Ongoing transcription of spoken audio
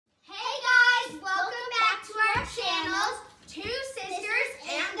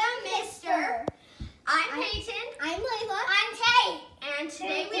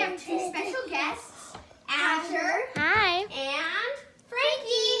Asher. Hi. And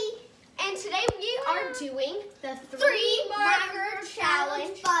Frankie. And today we are doing the 3-marker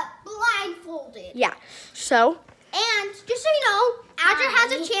challenge, but blindfolded. Yeah. So. And just so you know, Asher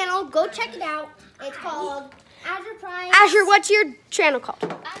has a channel. Go check it out. It's called Asher Prize. Asher, what's your channel called?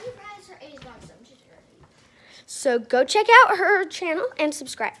 Asher Prize or A's Awesome. So go check out her channel and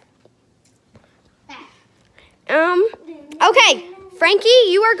subscribe. Okay, Frankie,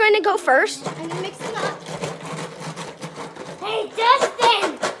 you are going to go first. I'm mixing up. Hey,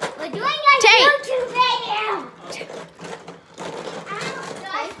 Dustin! We're doing a YouTube video!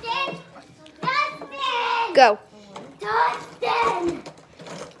 Dustin! Dustin! Go. Dustin!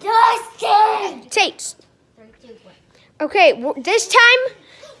 Dustin! Tate. Okay, this time,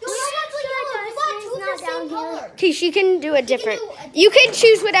 okay, she can do a different. You can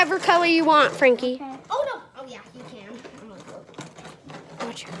choose whatever color you want, Frankie. Oh, no. Oh, yeah, you can.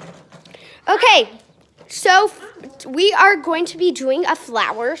 Okay, so we are going to be doing a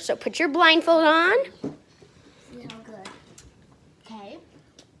flower. So put your blindfold on. See how good. Okay.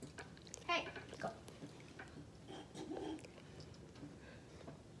 Hey, go.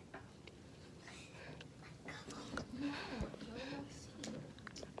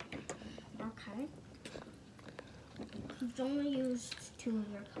 Okay. You've only used 2 of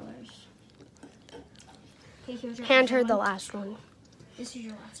your colors. Okay, here's your Hand her other the one. last one. This is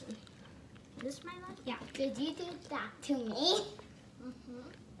your last one. This is my last? Yeah. Did you do that to me?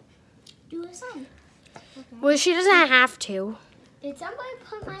 Do a sign. Okay. Well, she doesn't have to. Did somebody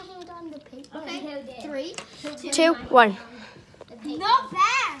put my hand on the paper? Okay. 3, 2, 1. Not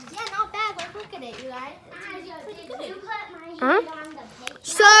bad. Yeah, not bad. Let's look at it, you guys. Did you put my hand on the paper?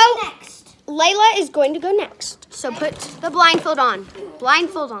 So, Layla is going to go next. So put the blindfold on.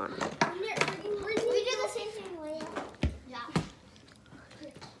 Blindfold on. We do the same thing, Leia. Yeah.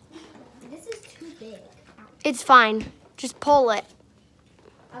 This is too big. It's fine. Just pull it.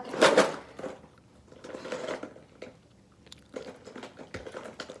 Okay.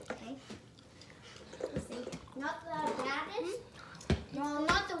 Okay. Let's see. Not the baddest. No,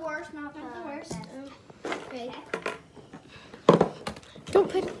 not the worst. Not the worst. Okay. Don't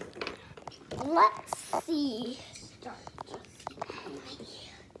put it. Let's see. Start.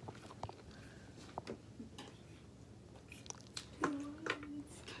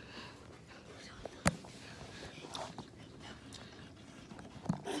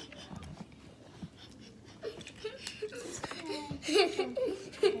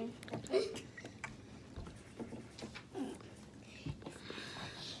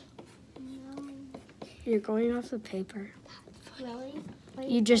 You're going off the paper. Really?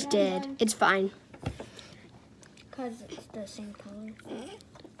 You just did. It's fine. Because it's the same color.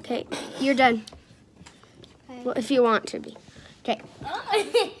 Okay, you're done. Okay. Well, if you want to be. Okay.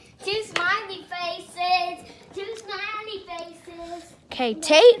 2 smiley faces. 2 smiley faces. Okay,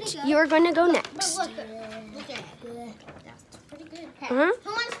 Tate, you are going to go next. Look at it. That's pretty good. Okay. Uh-huh. Who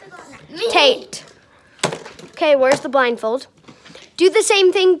wants to go next? Tate. Okay, where's the blindfold? Do the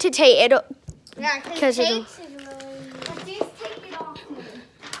same thing to Tate. It'll. Yeah, Because it'll. Tate's is really... But just take it off me.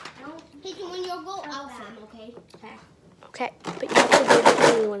 He can, when you go, I'll film, okay? Okay. Okay, but you have to do the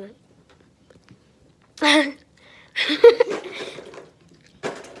blue one.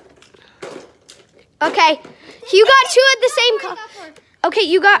 Okay, you got 2 of the same color. Okay,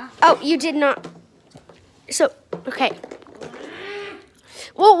 you got. Oh, you did not. So, okay.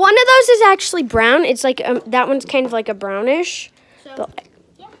 Well, one of those is actually brown. It's like that one's kind of like a brownish. So, But,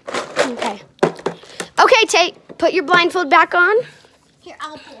 yeah. okay. Okay, Tate, put your blindfold back on. Here,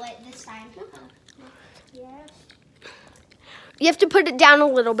 I'll pull it this time. Yes. You have to put it down a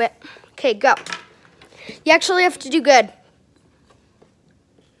little bit. Okay, go. You actually have to do good.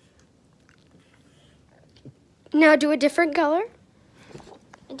 Now do a different color.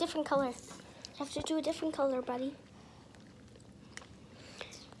 A different color. You have to do a different color, buddy.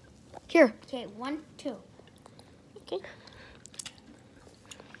 Here. Okay, 1, 2. Okay.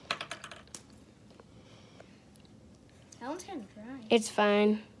 That one's kind of dry. It's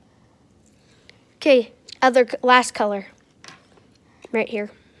fine. Okay, last color. Right here.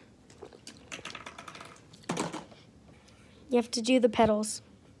 You have to do the petals.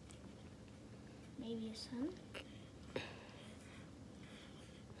 Maybe a sun.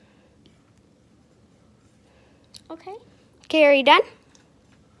 Okay. Okay, are you done?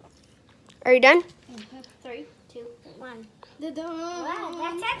 Are you done? 3, 2, 1. Wow,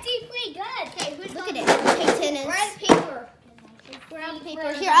 that's actually pretty good. Okay, who's look at it. Peyton is. Where's paper? Grab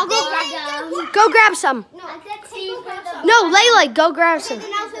paper. Here, I'll go grab them. Go grab some. No, I said take grab some. No, Layla, go grab some.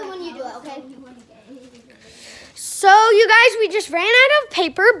 Then I'll film when you do it, okay? So you guys, we just ran out of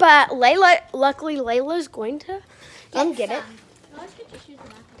paper, but luckily Layla's going to get it.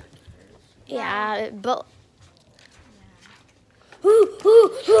 Yeah, but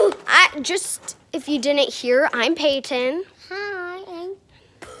if you didn't hear, I'm Peyton. Hi.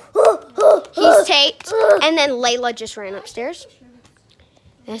 He's Tate, and then Layla just ran upstairs.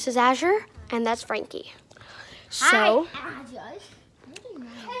 This is Azure, and that's Frankie. So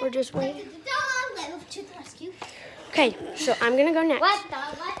we're just waiting. Okay, so I'm gonna go next.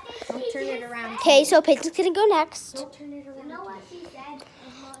 Don't turn it around. Okay, so Peyton's gonna go next. Don't turn it around. You know what she said?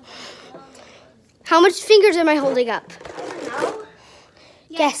 How much fingers am I holding up? No.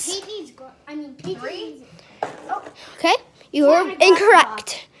 Guess. Three. Okay, you are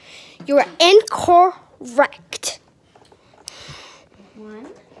incorrect. You are incorrect. 1,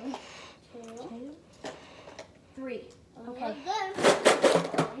 2, 3. Okay.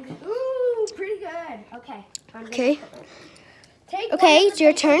 Ooh, pretty good. Okay. Okay. Okay, it's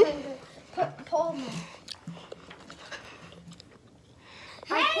your turn. Pull me.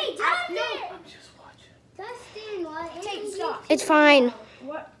 Hey, Dustin, what? Tate, stop. It's fine.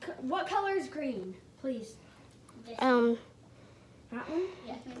 What color is green, please? That one.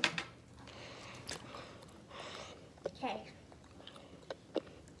 Yeah. Okay.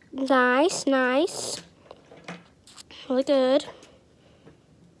 Nice. Really good.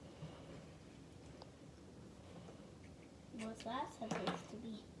 What's that supposed to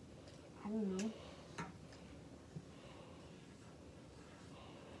be? I don't know.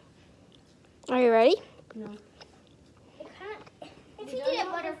 Are you ready? No. If you did a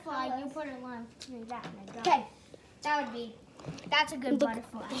butterfly, you put a line through that. Okay. That's a good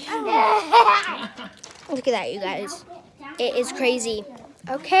butterfly. Look at that, you guys. It is crazy.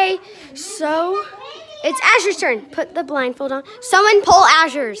 Okay, so it's Azure's turn. Put the blindfold on. Someone pull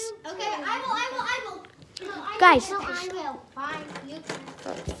Azure's. Okay, I will. No, Guys. No, I will. Fine, you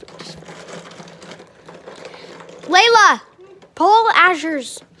Layla, pull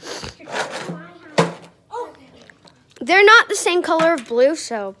Azure's. Oh. They're not the same color of blue,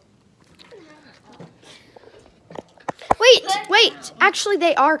 so. Wait. Actually,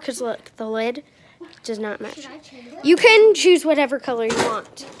 they are, because look, the lid does not match. You can choose whatever color you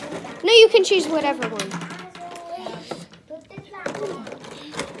want. No, you can choose whatever one.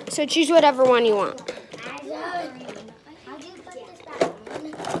 So choose whatever one you want.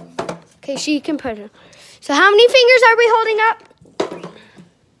 Okay, she can put it. So how many fingers are we holding up?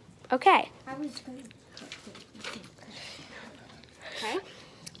 Okay.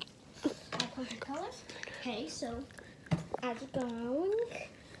 Okay, so as it going.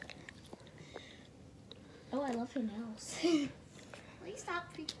 Oh, I love your nails. Please stop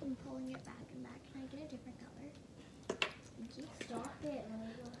freaking pulling it back and back. Can I get a different color? Stop it.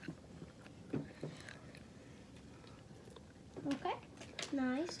 Okay.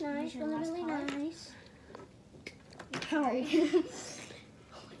 Nice. Really nice. Sorry.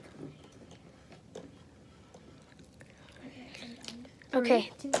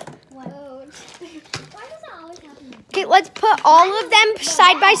 Okay. 3, 2, 1. Why does that always happen? Okay, let's put all of them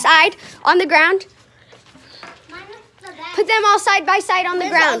side by side on the ground. Mine was the best. Put them all side by side on the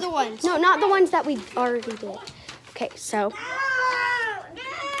ground. the other ones? No, not the ones that we already did. Okay, so.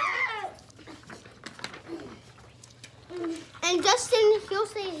 And Justin, he'll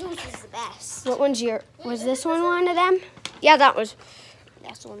say whose is the best. What one's was this one of them? Yeah, that was.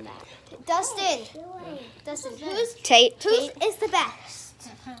 That's the one that. Dustin, whose Tate. is the best?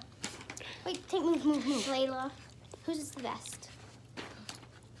 Wait, Tate, move. Layla, whose is the best?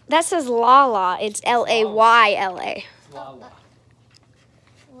 That says Lala. It's Layla.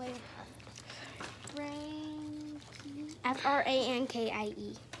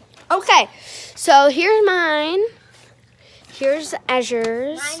 Frankie. Okay, so here's mine. Here's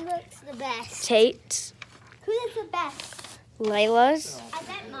Azure's. Mine looks the best. Tate's. Whose is the best? Layla's. I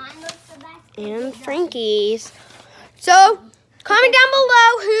bet mine looks the best. And Frankie's. So, comment down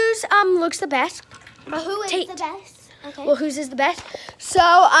below whose looks the best. But who is Tate. the best? Okay. Well, whose is the best? So,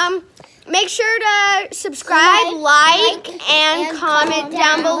 make sure to subscribe, like, and comment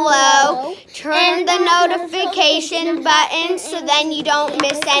down below. Turn the notification button so then you don't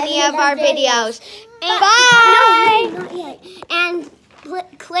miss any of our videos. Bye! No, not yet. And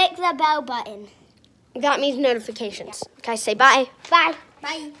click the bell button. That means notifications. Okay, say bye. Bye.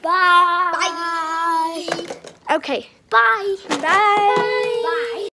 Bye. Bye. Bye. Okay. Bye. Bye. Bye.